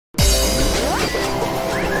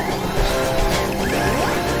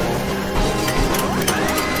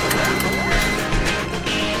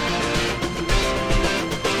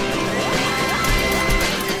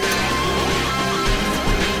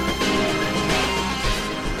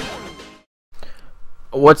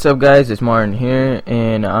What's up, guys? It's Martin here,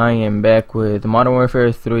 and I am back with Modern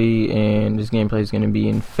Warfare 3, and this gameplay is going to be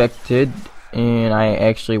Infected. And I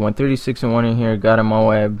actually went 36-1 in here, got a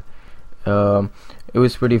Moab. It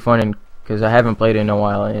was pretty fun because I haven't played it in a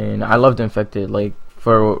while, and I loved Infected. Like,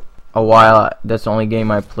 for a while, that's the only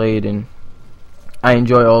game I played, and I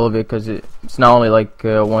enjoy all of it because it's not only like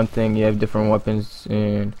one thing. You have different weapons,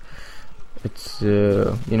 and it's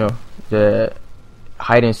you know, the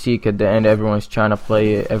hide and seek at the end. Everyone's trying to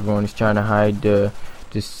play it, everyone's trying to hide to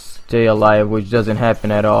stay alive, which doesn't happen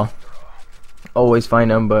at all. Always find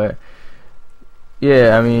them. But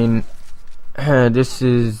yeah, I mean, this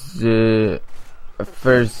is the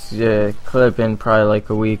first clip in probably like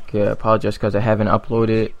a week. Apologize because I haven't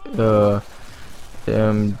uploaded.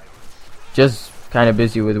 Just kind of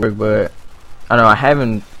busy with work, but I don't know, I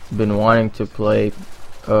haven't been wanting to play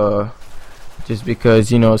just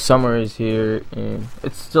because, you know, summer is here and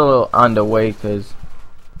it's still on the way because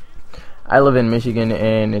I live in Michigan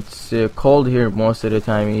and it's cold here most of the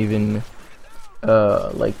time. Even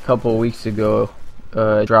like a couple weeks ago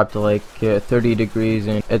it dropped to like 30 degrees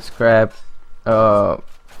and it's crap. I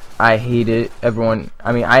hate it.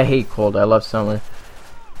 I hate cold. I love summer,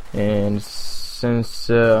 and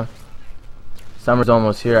since summer's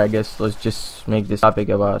almost here, I guess let's just make this topic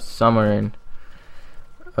about summer and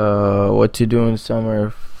what to do in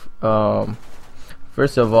summer.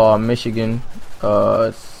 First of all, Michigan,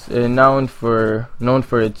 it's known for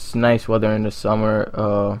its nice weather in the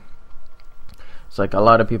summer. It's like a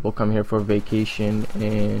lot of people come here for vacation,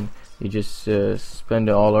 and you just spend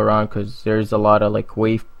it all around because there's a lot of like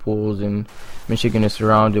wave pools, and Michigan is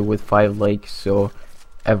surrounded with 5 lakes, so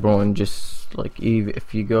everyone just like,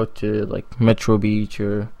 if you go to like Metro Beach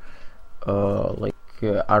or like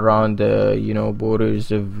around the, you know,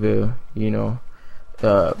 borders of you know,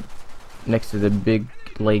 next to the big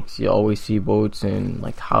lakes, you always see boats and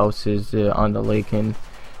like houses on the lake, and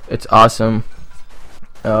it's awesome.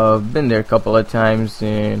 I've been there a couple of times,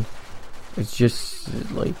 and it's just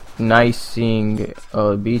like nice seeing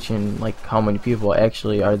the beach and like how many people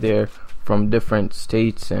actually are there from different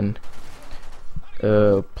states. And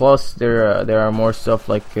plus there are more stuff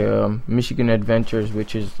like Michigan Adventures,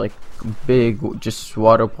 which is like big, just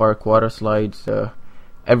water park, water slides,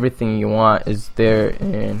 everything you want is there.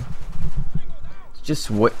 And it's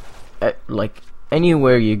just like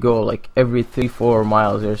anywhere you go, like every 3-4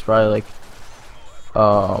 miles there's probably like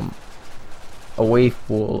a wave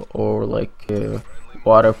pool or like a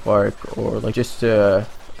water park or like just a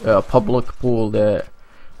public pool. That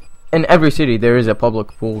in every city there is a public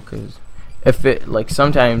pool, because if it, like,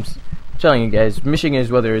 sometimes, I'm telling you guys, Michigan's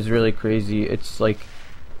weather is really crazy. It's like,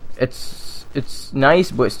 it's nice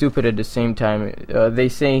but stupid at the same time. They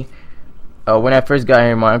say, when I first got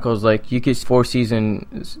here, my uncle's like, you could see 4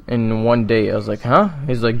 seasons in one day. I was like, huh?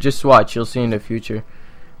 He's like, just watch, you'll see in the future.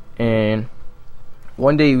 And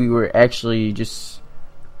one day we were actually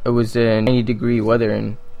it was 90-degree weather,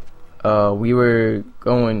 and we were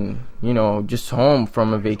going, you know, just home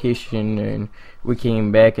from a vacation, and we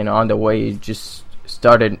came back, and on the way it just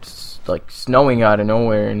started like snowing out of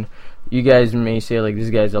nowhere. And you guys may say like, this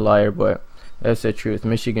guy's a liar, but that's the truth.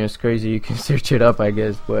 Michigan is crazy. You can search it up, I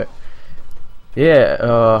guess. But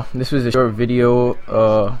yeah, this was a short video.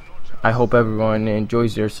 I hope everyone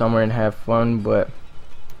enjoys their summer and have fun. But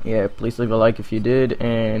yeah, please leave a like if you did,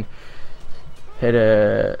 and hit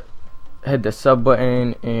the sub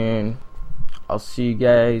button, and I'll see you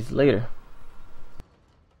guys later.